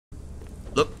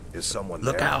Is someone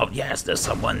Look there? out, yes, there's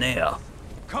someone there.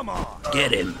 Come on.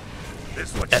 Get him.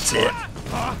 This what That's you it. want?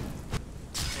 Huh?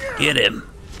 Get him.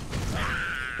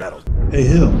 That'll Hey,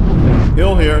 Hill.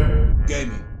 Hill here.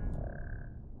 Gaming.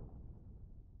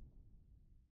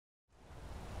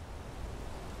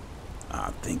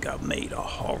 I think I've made a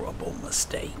horrible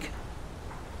mistake.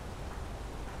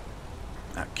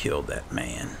 I killed that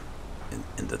man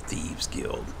in the Thieves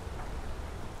Guild,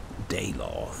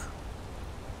 Dayloth,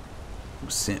 who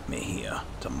sent me here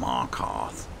to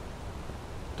Markarth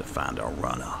to find a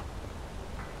runner.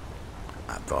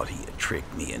 I thought he had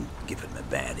tricked me and given me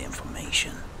bad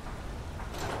information.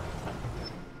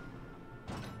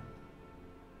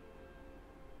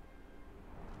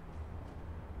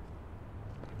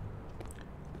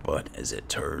 But as it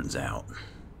turns out,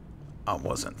 I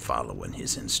wasn't following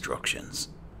his instructions.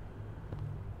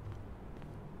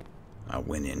 I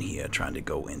went in here trying to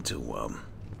go into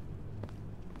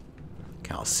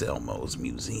Calcelmo's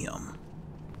museum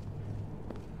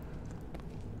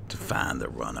to find the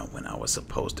runner when I was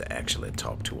supposed to actually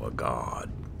talk to a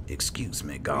god. Excuse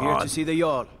me, god. We're here to see the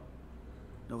Jarl.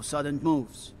 No sudden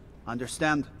moves.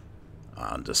 Understand? I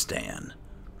understand.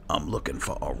 I'm looking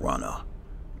for a runner.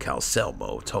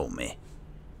 Calcelmo told me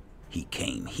he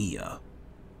came here.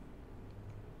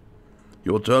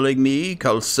 You're telling me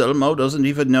Calcelmo doesn't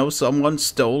even know someone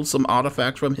stole some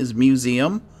artifact from his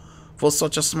museum? For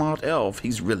such a smart elf,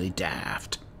 he's really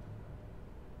daft.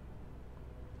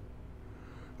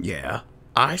 Yeah,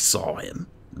 I saw him.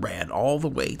 Ran all the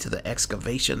way to the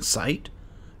excavation site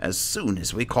as soon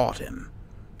as we caught him.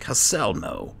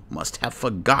 Calcelmo must have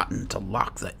forgotten to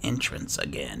lock the entrance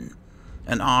again.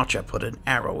 An archer put an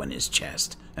arrow in his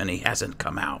chest, and he hasn't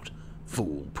come out.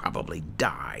 Fool probably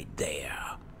died there.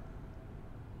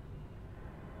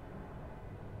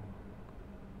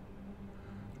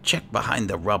 Check behind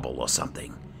the rubble or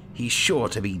something. He's sure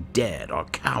to be dead or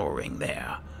cowering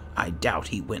there. I doubt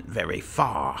he went very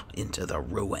far into the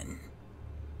ruin.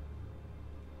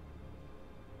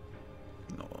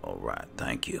 All right,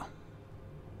 thank you.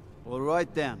 All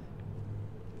right then.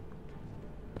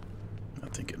 I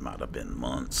think it might have been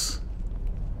months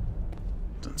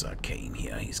since I came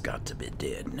here. He's got to be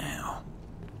dead now.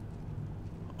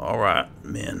 All right,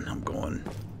 men, I'm going.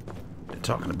 They're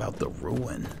talking about the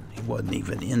ruin. He wasn't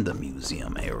even in the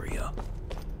museum area.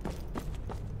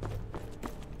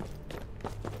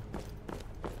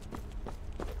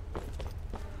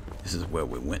 This is where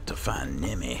we went to find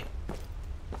Nemi.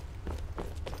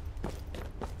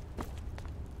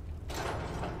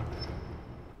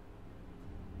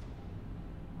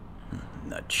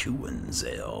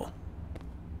 Nachuanzel.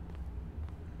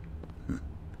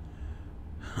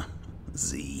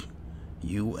 Z,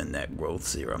 you and that growth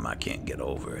serum, I can't get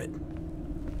over it.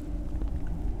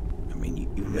 I mean,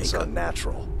 you make It's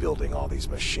unnatural, building all these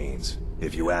machines.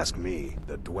 If you ask me,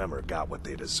 the Dwemer got what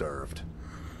they deserved.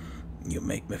 You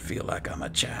make me feel like I'm a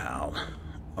child.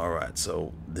 Alright,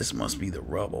 so this must be the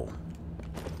rubble.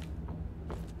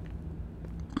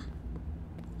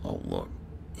 Oh, look.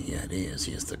 Yeah, it is.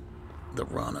 Here's the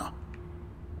runner.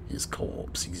 His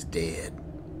corpse. He's dead.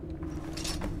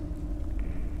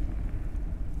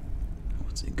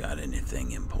 What's he got?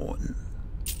 Anything important?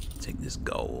 Take this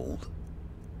gold.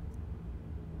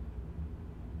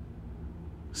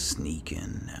 Sneak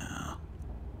in now.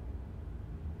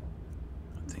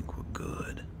 I think we're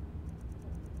good.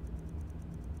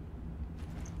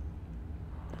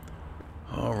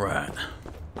 All right.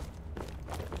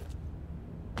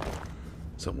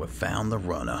 So we found the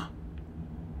runner,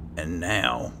 and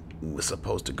now we're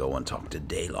supposed to go and talk to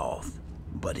Dayloth,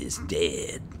 but he's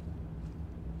dead.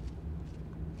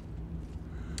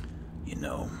 You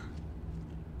know,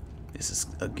 this is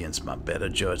against my better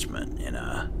judgment, and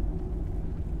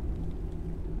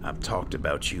I've talked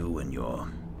about you and your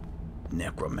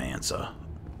necromancer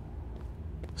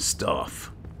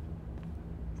stuff,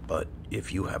 but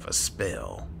if you have a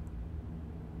spell,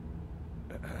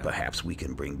 perhaps we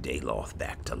can bring Dayloth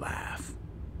back to life.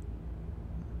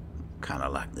 Kind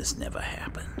of like this never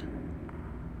happened.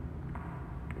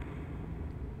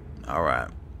 Alright.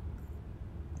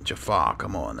 Jafar,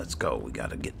 come on, let's go. We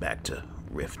gotta get back to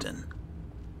Riften.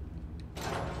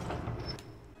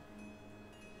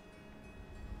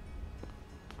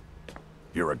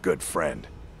 You're a good friend.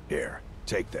 Here,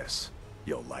 take this.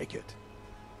 You'll like it.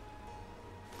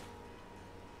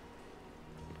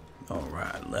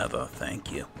 Alright, leather,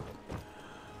 thank you.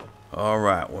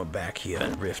 Alright, we're back here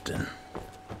in Riften.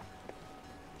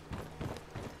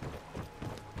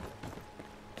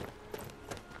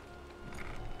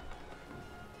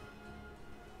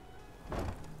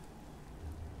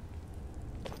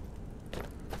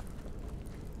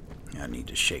 I need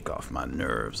to shake off my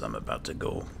nerves. I'm about to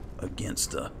go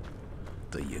against the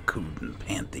Yakutan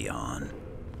Pantheon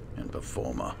and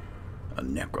perform a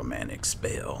necromantic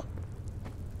spell.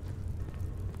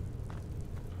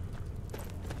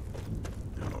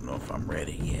 I don't know if I'm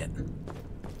ready yet.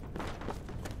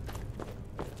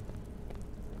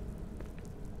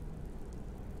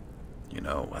 You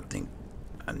know, I think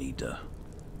I need to...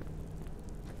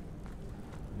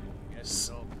 Guess it's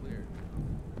all clear.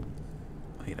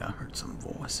 Wait, I heard some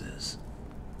voices.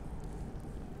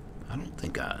 I don't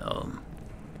think I,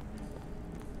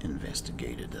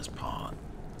 investigated this part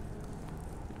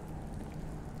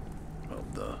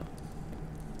of the...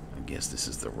 I guess this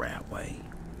is the rat way.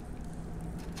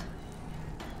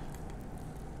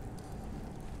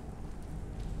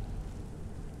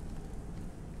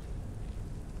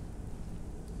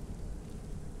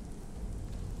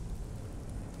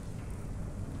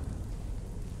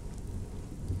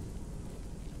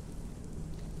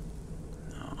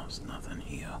 There's nothing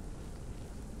here.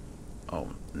 Oh,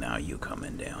 now you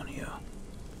coming down here.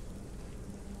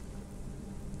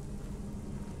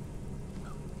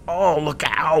 Oh, look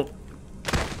out!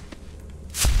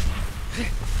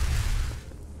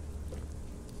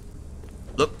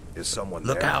 Look. Is someone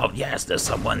Look there? out. Yes, there's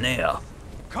someone there.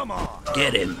 Come on.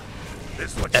 Get him.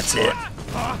 This what That's you it.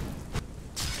 want?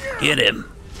 Get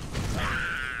him.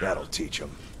 That'll teach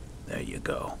him. There you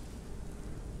go.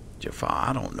 Jafar,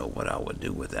 I don't know what I would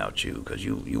do without you, because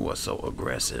you are so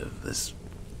aggressive. This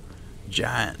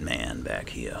giant man back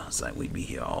here, it's like we'd be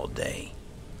here all day.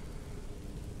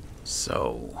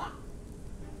 So,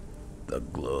 the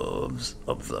gloves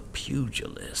of the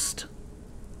pugilist.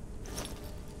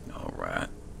 Alright.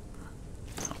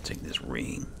 I'll take this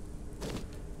ring.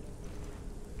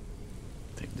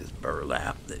 Take this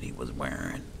burlap that he was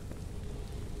wearing.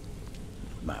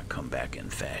 Might come back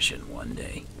in fashion one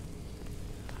day.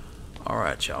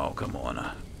 Alright, y'all, come on.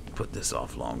 I put this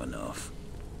off long enough.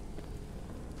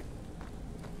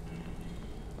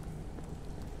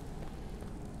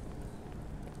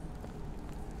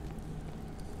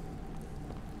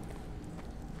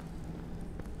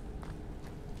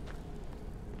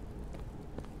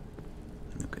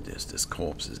 Look at this. This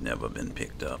corpse has never been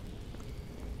picked up.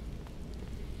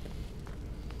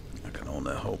 I can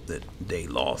only hope that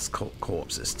Dayloth's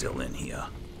corpse is still in here.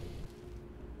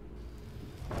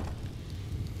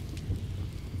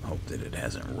 Hope that it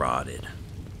hasn't rotted.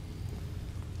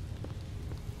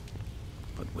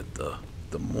 But with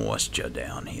the moisture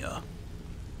down here,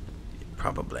 it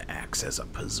probably acts as a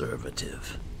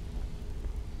preservative.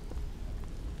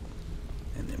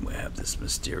 And then we have this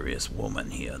mysterious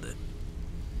woman here that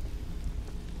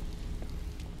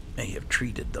may have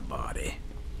treated the body.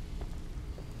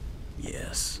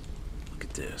 Yes, look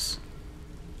at this.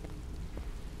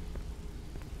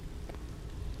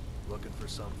 Looking for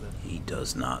something? He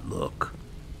does not look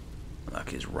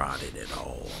like he's rotted at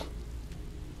all.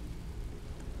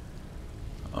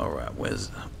 Alright,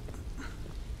 where's...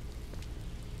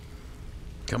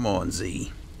 Come on,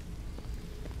 Z.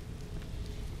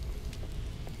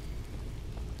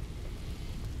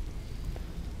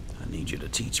 I need you to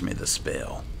teach me the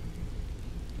spell.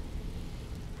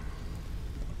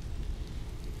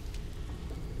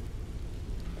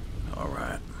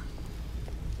 Alright.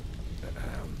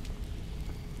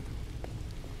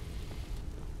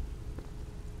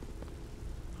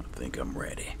 I think I'm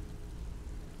ready.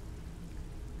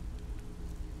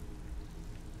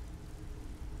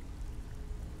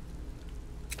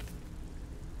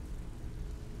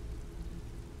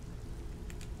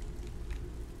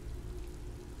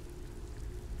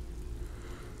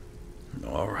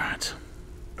 All right.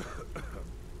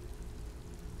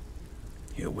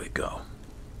 Here we go.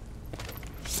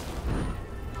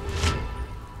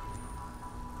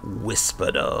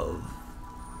 Whispered of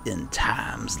in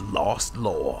time's lost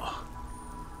lore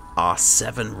are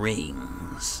 7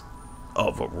 rings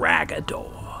of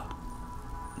Ragador.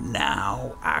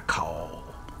 Now I call,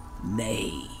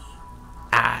 nay,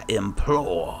 I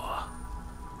implore,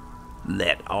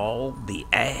 let all be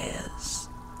as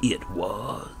it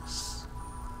was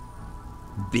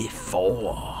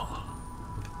before.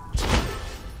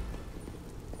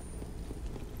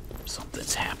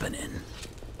 Something's happening.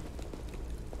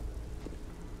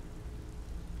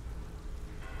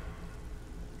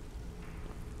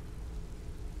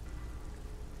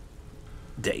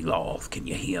 Dayloth, can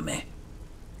you hear me?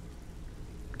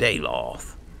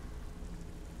 Dayloth.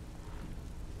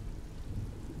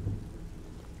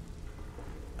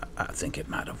 I think it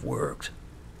might have worked.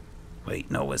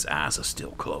 Wait, no, his eyes are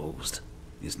still closed.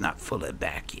 He's not fully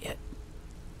back yet.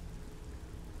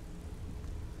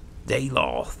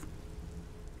 Dayloth.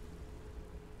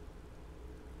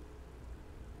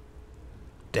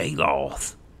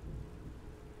 Dayloth.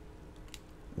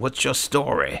 What's your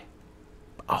story?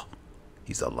 Oh,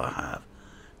 he's alive.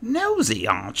 Nosy,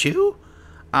 aren't you?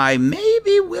 I may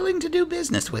be willing to do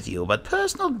business with you, but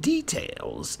personal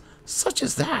details such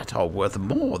as that are worth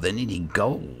more than any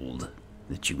gold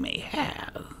that you may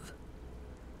have.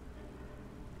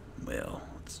 Well,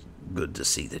 it's good to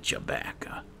see that you're back.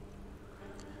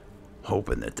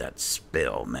 Hoping that that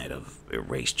spell might have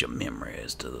erased your memory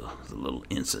as to the little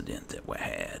incident that we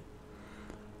had.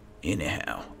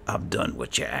 Anyhow, I've done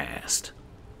what you asked.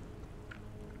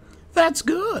 That's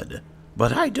good,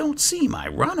 but I don't see my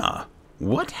runner.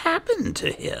 What happened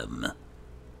to him?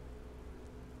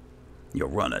 Your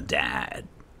runner died.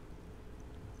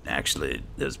 Actually,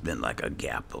 there's been like a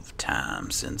gap of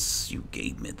time since you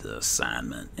gave me the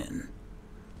assignment, and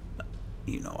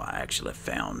I actually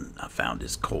found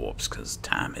his corpse because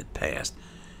time had passed.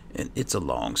 And it's a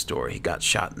long story. He got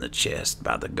shot in the chest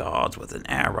by the guards with an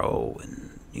arrow,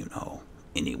 and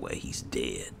anyway, he's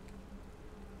dead.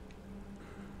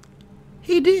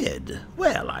 He did.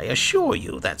 Well, I assure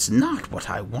you that's not what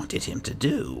I wanted him to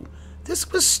do.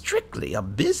 This was strictly a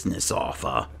business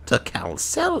offer to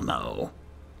Calcelno.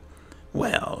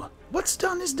 Well, what's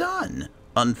done is done.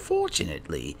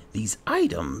 Unfortunately, these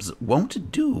items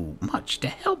won't do much to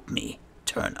help me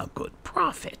turn a good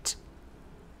profit.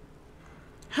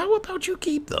 How about you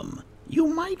keep them? You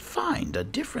might find a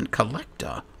different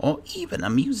collector or even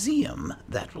a museum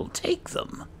that will take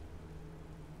them.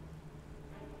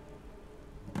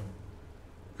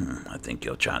 I think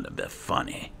you're trying to be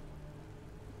funny.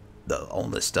 The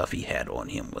only stuff he had on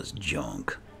him was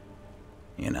junk.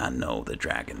 And I know the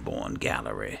Dragonborn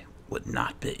Gallery would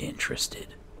not be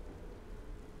interested.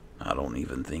 I don't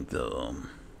even think the,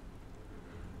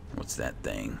 what's that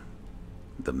thing?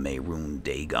 The Mehrunes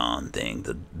Dagon thing,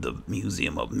 the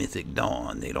Museum of Mythic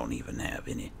Dawn, they don't even have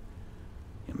any.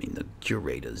 I mean, the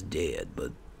curator's dead,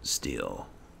 but still,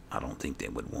 I don't think they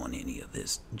would want any of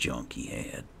this junk he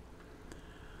had.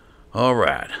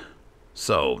 Alright,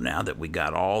 so now that we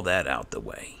got all that out the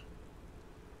way,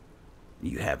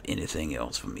 you have anything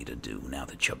else for me to do now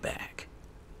that you're back?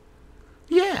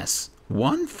 Yes,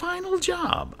 one final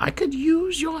job I could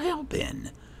use your help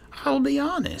in. I'll be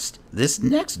honest, this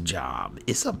next job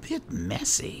is a bit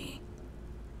messy.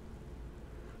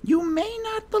 You may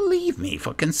not believe me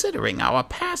for considering our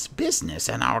past business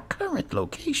and our current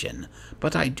location,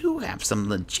 but I do have some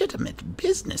legitimate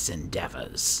business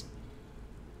endeavors.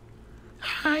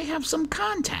 I have some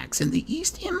contacts in the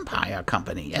East Empire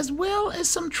Company, as well as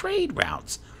some trade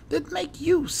routes that make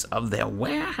use of their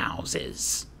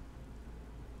warehouses.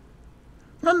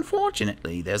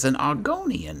 Unfortunately, there's an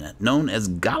Argonian known as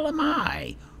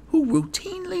Galamai who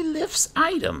routinely lifts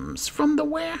items from the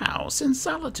warehouse in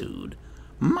Solitude,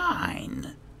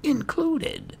 mine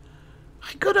included.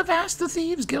 I could have asked the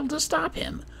Thieves Guild to stop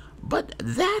him, but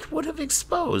that would have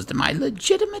exposed my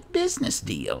legitimate business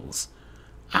deals.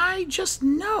 I just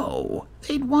know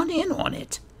they'd want in on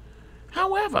it.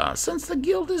 However, since the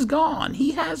guild is gone,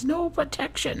 he has no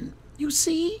protection. You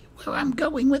see where I'm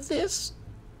going with this?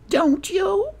 Don't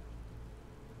you?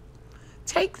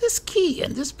 Take this key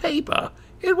and this paper.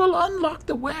 It will unlock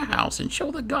the warehouse and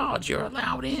show the guards you're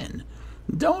allowed in.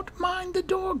 Don't mind the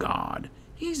door guard.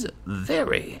 He's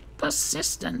very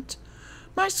persistent.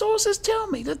 My sources tell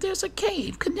me that there's a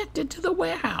cave connected to the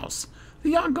warehouse.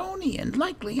 The Argonian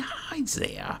likely hides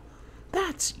there.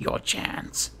 That's your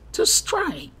chance to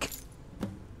strike.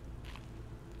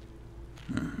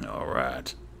 All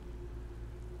right.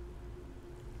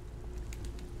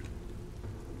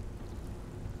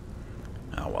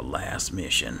 Our last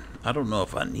mission. I don't know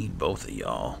if I need both of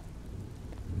y'all.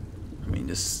 I mean,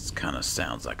 this kind of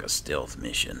sounds like a stealth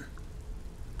mission.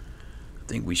 I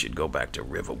think we should go back to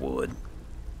Riverwood.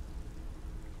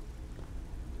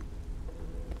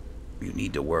 You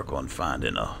need to work on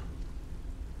finding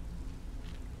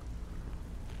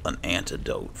an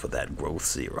antidote for that growth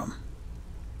serum.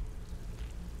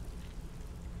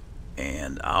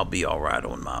 And I'll be alright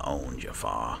on my own,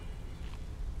 Jafar.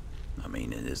 I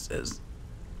mean, it is as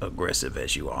aggressive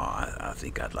as you are. I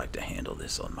think I'd like to handle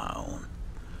this on my own.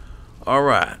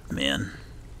 Alright, men.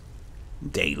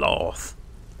 Dayloth.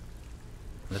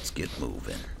 Let's get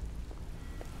moving.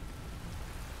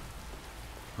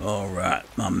 Alright,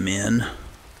 my men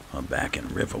are back in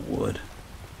Riverwood.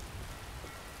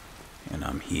 And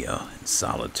I'm here in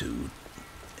Solitude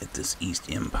at this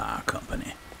East Empire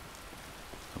Company.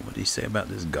 What did he say about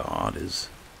this guard is...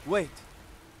 Wait,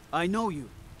 I know you.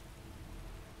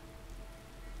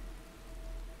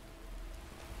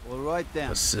 All right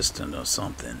then. Assistant or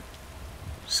something.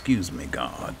 Excuse me,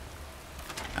 guard.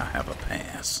 I have a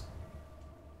pass.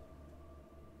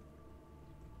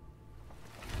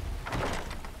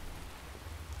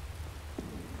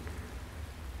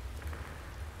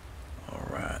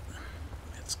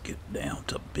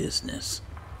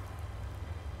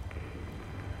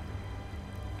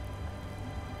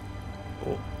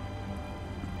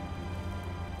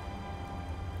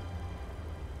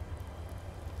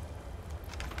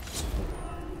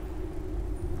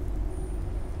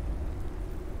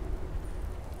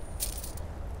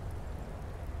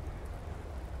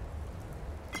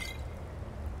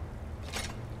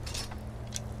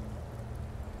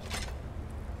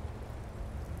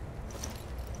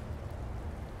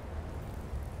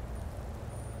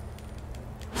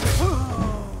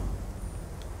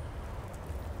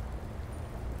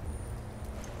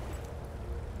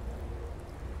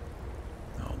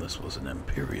 this was an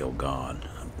Imperial guard.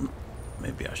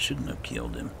 Maybe I shouldn't have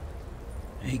killed him.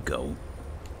 Hey, goat.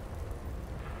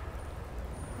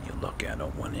 You lucky I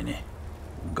don't want any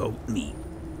goat meat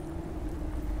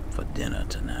for dinner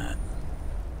tonight.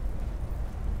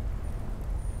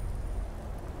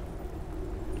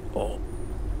 Oh.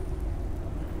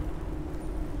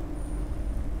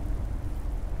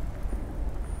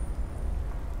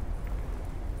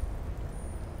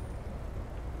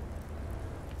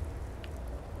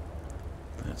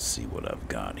 Let's see what I've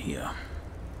got here.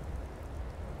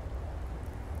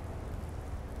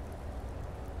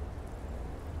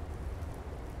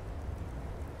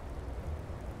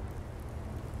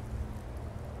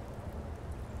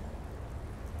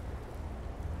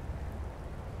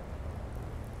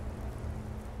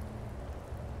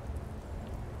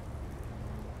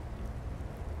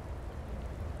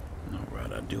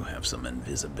 Alright, I do have some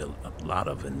invisibility, a lot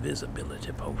of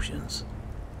invisibility potions.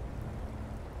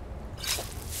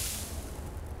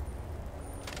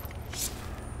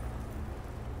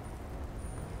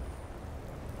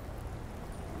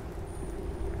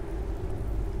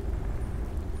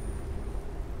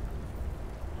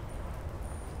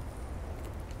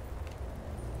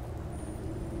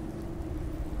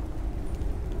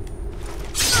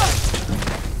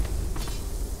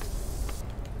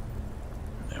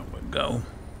 Go.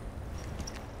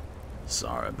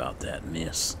 Sorry about that,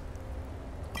 miss.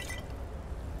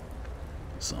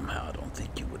 Somehow I don't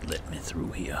think you would let me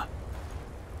through here.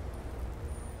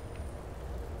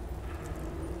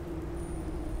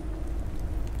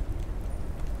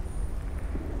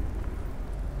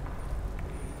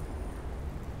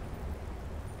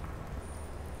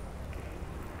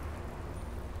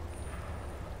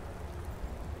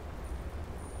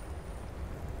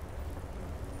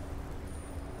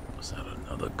 Is that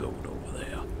another goat over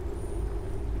there?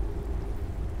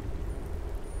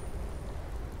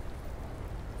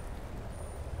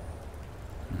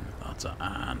 Lots of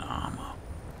iron armor.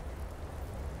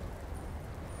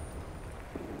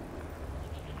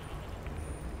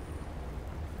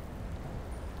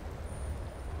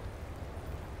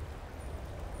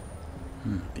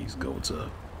 These goats are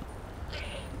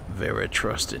very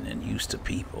trusting and used to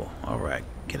people. Alright,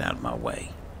 get out of my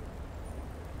way.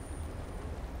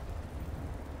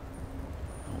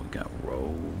 Got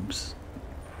robes,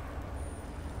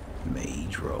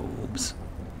 mage robes.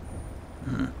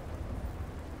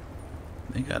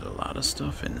 They got a lot of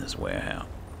stuff in this warehouse.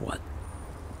 What?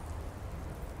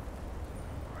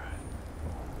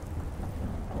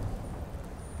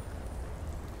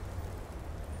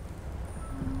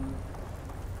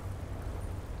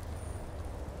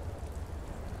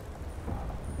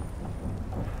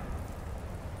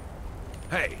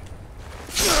 Hey.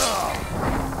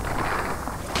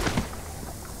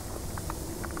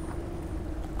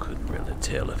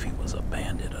 Tell if he was a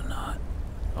bandit or not.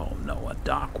 Oh no, a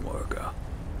dock worker.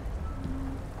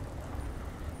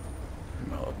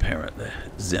 Well, apparently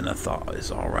Zenithar is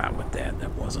alright with that.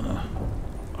 That wasn't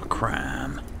a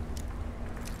crime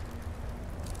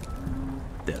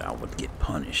that I would get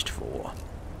punished for.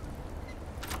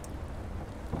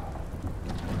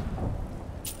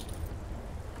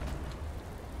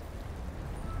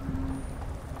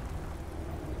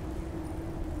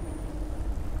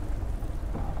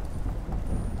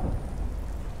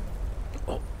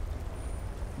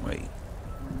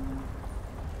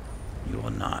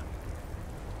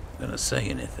 Say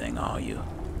anything, are you?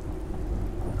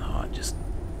 No,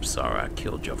 sorry I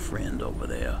killed your friend over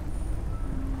there.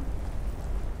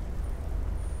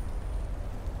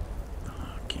 Oh,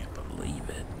 I can't believe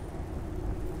it.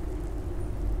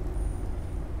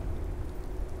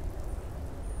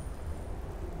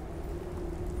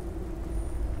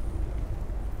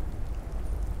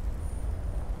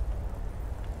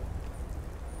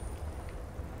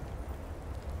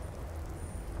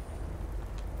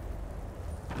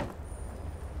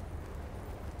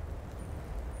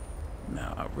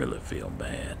 Now I really feel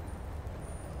bad.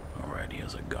 Alright,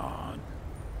 here's a guard.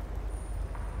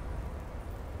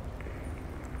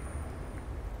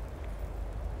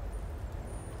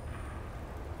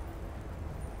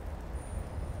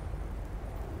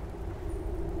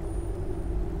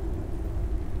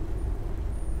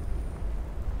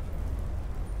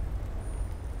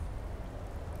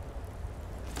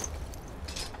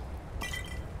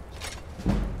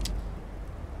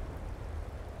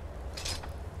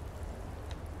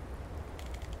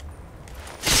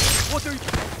 What are you...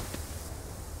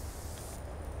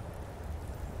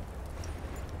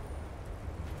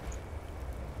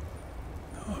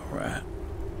 Alright.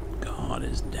 God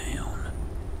is down.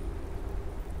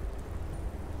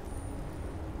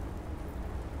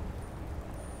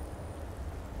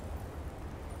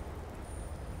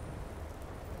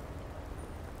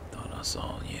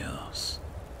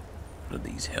 What are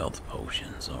these health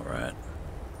potions? Alright.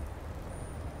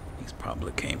 These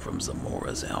probably came from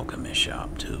Zamora's alchemy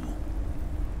shop, too.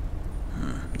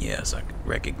 Yes, I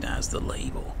recognize the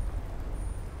label.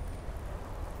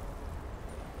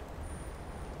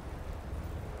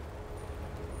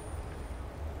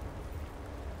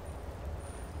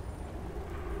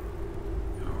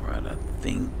 Alright, I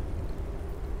think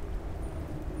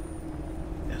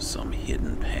there's some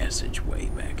hidden passageway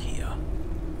back here.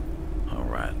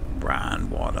 Alright, Brine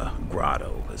Water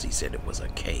Grotto, as he said it was a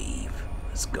cave.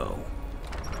 Let's go.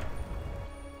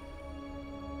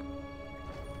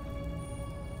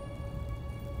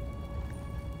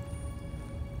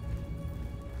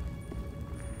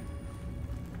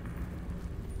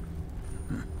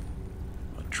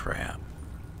 A trap.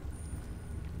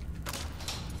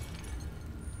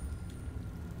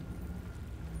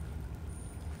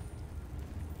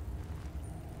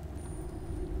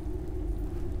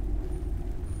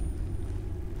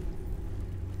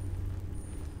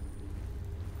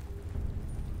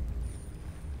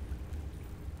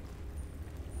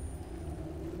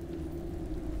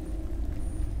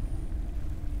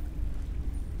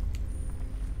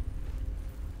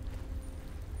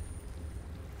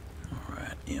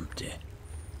 Empty.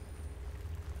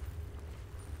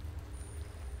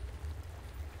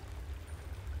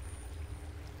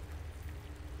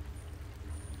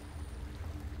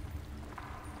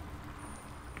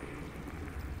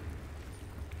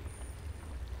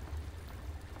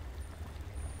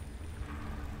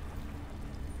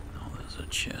 Oh, there's a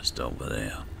chest over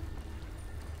there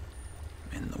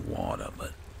in the water,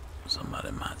 but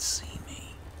somebody might see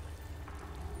me.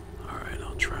 Alright,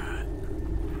 I'll try it.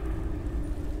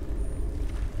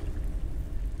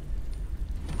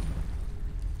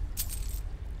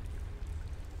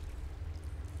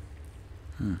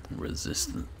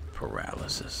 Resistant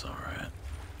paralysis, alright.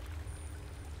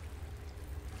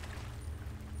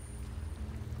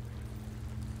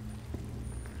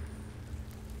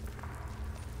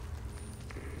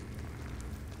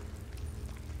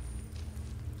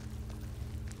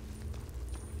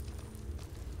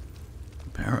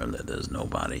 Apparently there's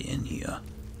nobody in here.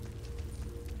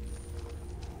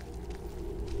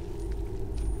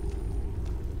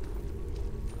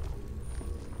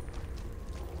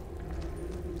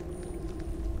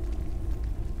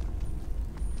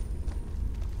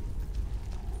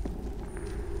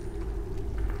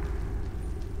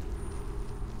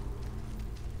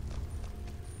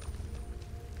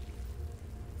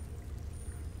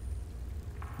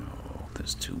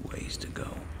 There's two ways to go.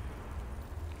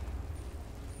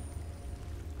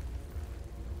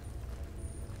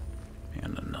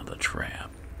 And another trap.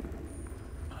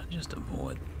 I just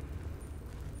avoid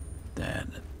that.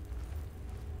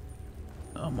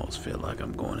 I almost feel like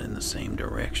I'm going in the same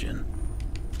direction.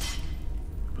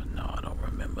 But no, I don't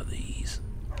remember these.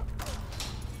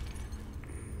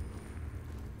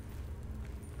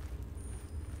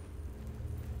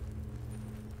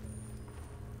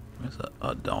 There's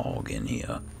a dog in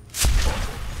here.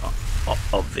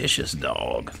 A vicious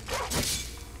dog.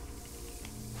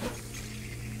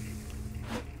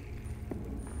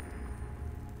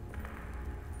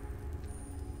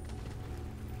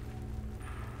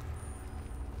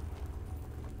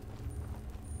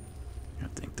 I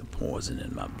think the poison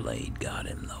in my blade got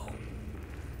him, though.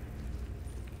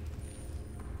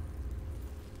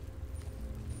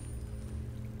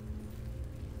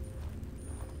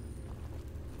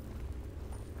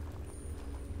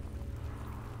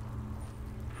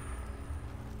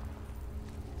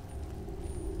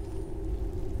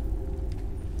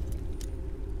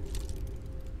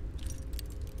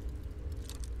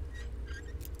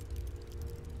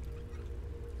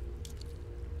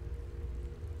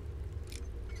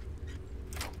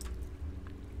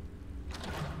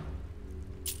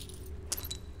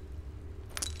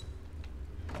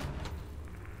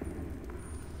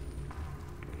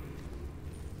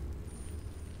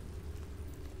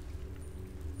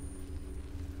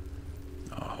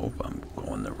 I hope I'm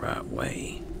going the right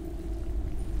way.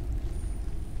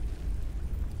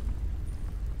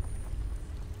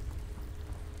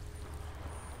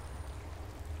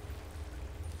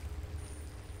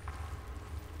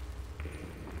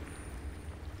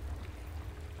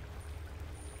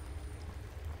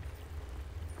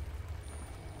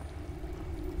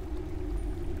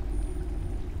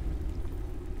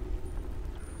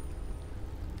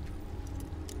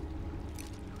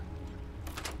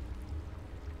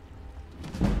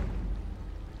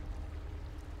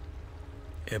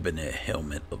 Ebony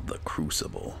helmet of the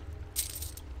Crucible.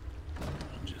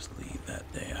 I'll just leave that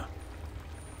there.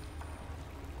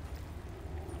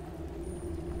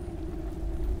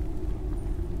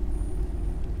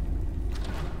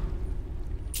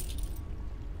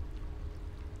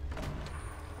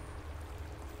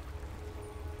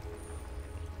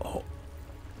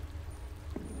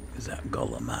 Is that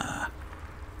Golomai?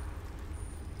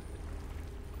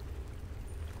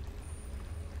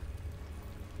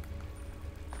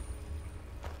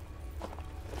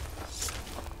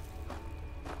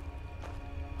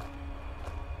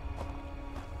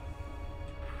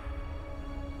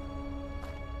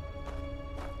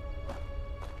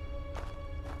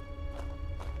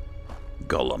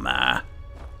 Golomai.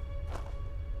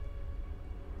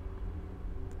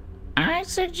 I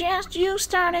suggest you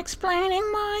start explaining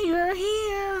why you're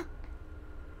here.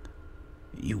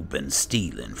 You've been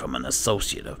stealing from an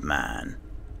associate of mine.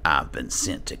 I've been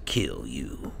sent to kill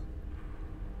you.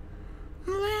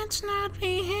 Let's not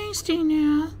be hasty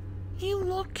now. You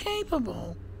look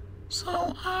capable,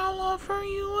 so I'll offer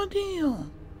you a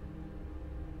deal.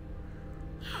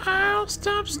 I'll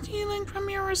stop stealing from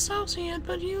your associate,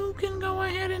 but you can go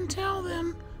ahead and tell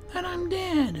them that I'm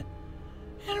dead.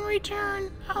 In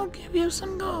return, I'll give you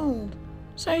some gold.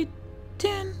 Say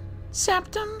 10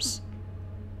 septims?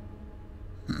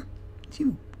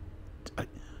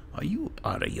 Are you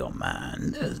out of your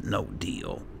mind? There's no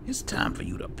deal. It's time for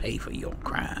you to pay for your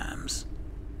crimes.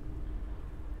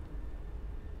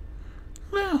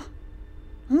 Well,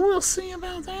 we'll see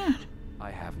about that. I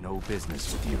have no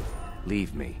business with you.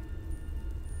 Leave me.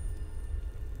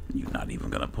 You're not even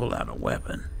gonna pull out a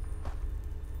weapon.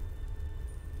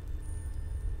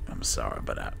 I'm sorry,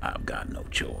 but I've got no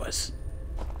choice.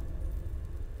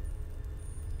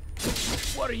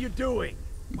 What are you doing?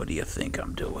 What do you think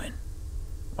I'm doing?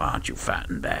 Why aren't you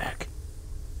fighting back?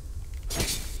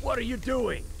 What are you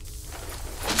doing?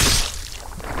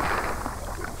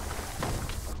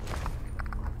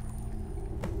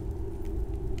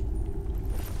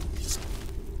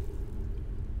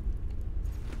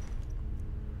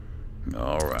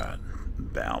 Alright,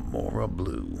 Balmora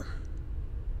Blue.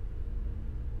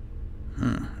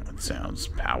 That sounds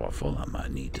powerful. I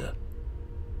might need to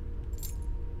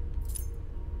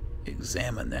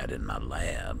examine that in my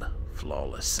lab.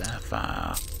 Flawless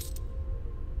Sapphire.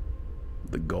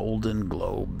 The Golden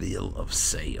Glow Bill of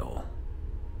Sale.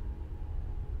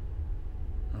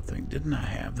 I think, didn't I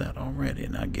have that already?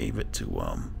 And I gave it to,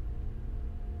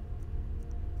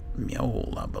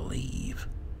 Mule, I believe.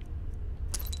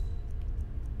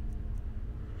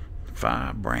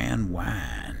 Firebrand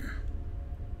Wine.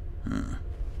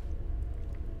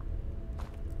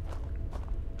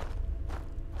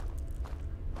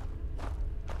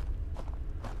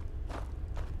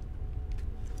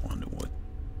 Wonder what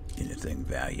anything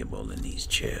valuable in these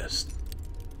chests.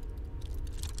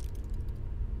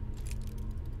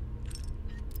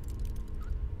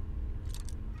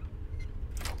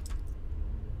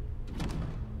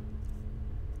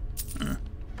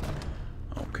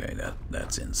 Okay,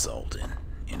 that's insulting.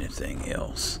 Anything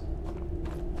else?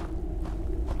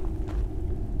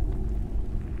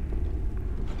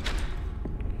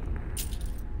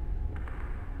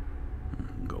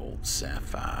 Gold,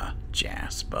 sapphire,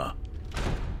 jasper.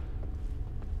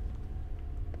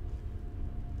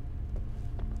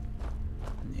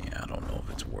 Yeah, I don't know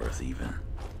if it's worth even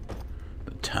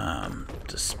the time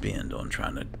to spend on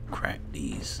trying to crack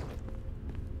these.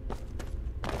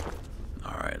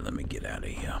 Alright, let me get out of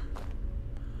here.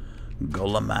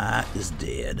 Golomai is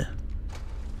dead.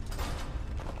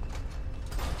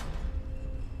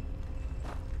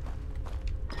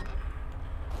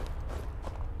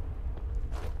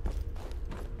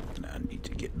 I need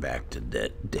to get back to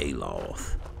that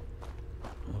Dayloth.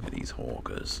 Look at these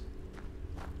hawkers.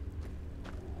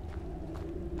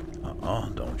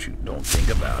 Don't think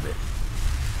about it.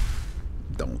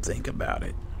 Don't think about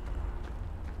it.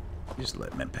 Just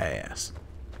let me pass.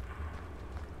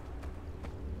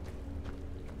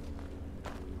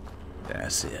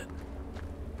 That's it.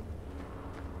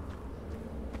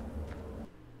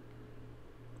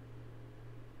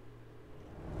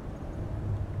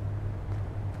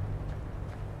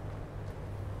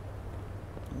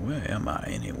 Where am I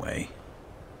anyway?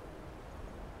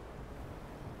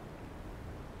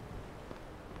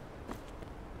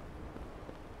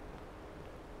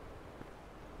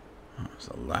 There's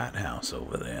a lighthouse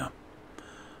over there.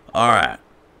 Alright.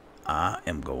 I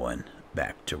am going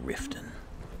back to Riften.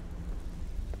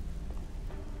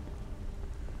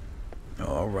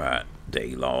 Alright,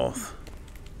 Dayloth.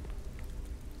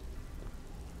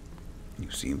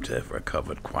 You seem to have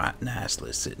recovered quite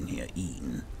nicely sitting here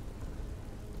eating.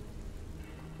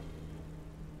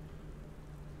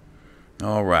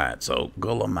 Alright, so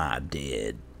Golomai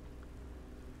dead.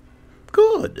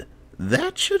 Good.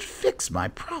 That should fix my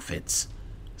profits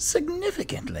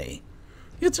significantly.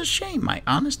 It's a shame my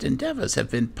honest endeavors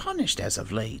have been punished as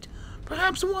of late.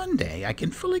 Perhaps one day I can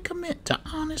fully commit to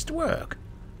honest work.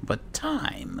 But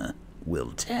time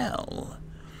will tell.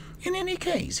 In any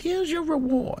case, here's your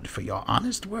reward for your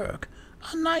honest work,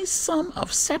 a nice sum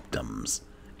of septims,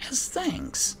 as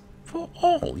thanks for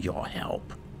all your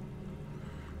help.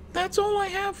 That's all I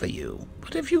have for you,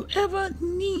 but if you ever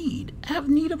have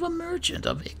need of a merchant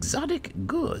of exotic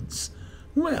goods,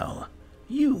 well,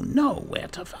 you know where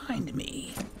to find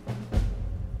me.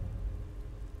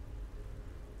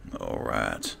 All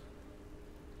right.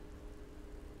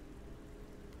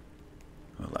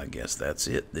 Well, I guess that's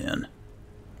it then.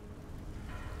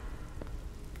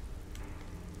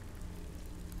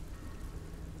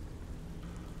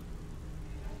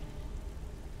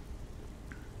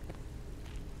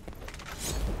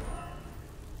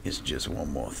 It's just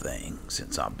one more thing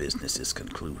since our business is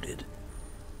concluded.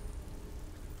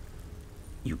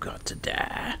 You got to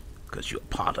die, because you're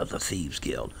part of the Thieves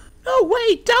Guild. No,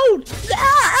 wait, don't!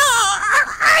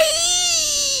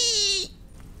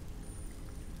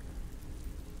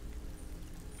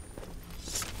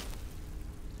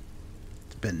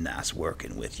 It's been nice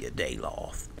working with you,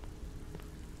 Dayloth.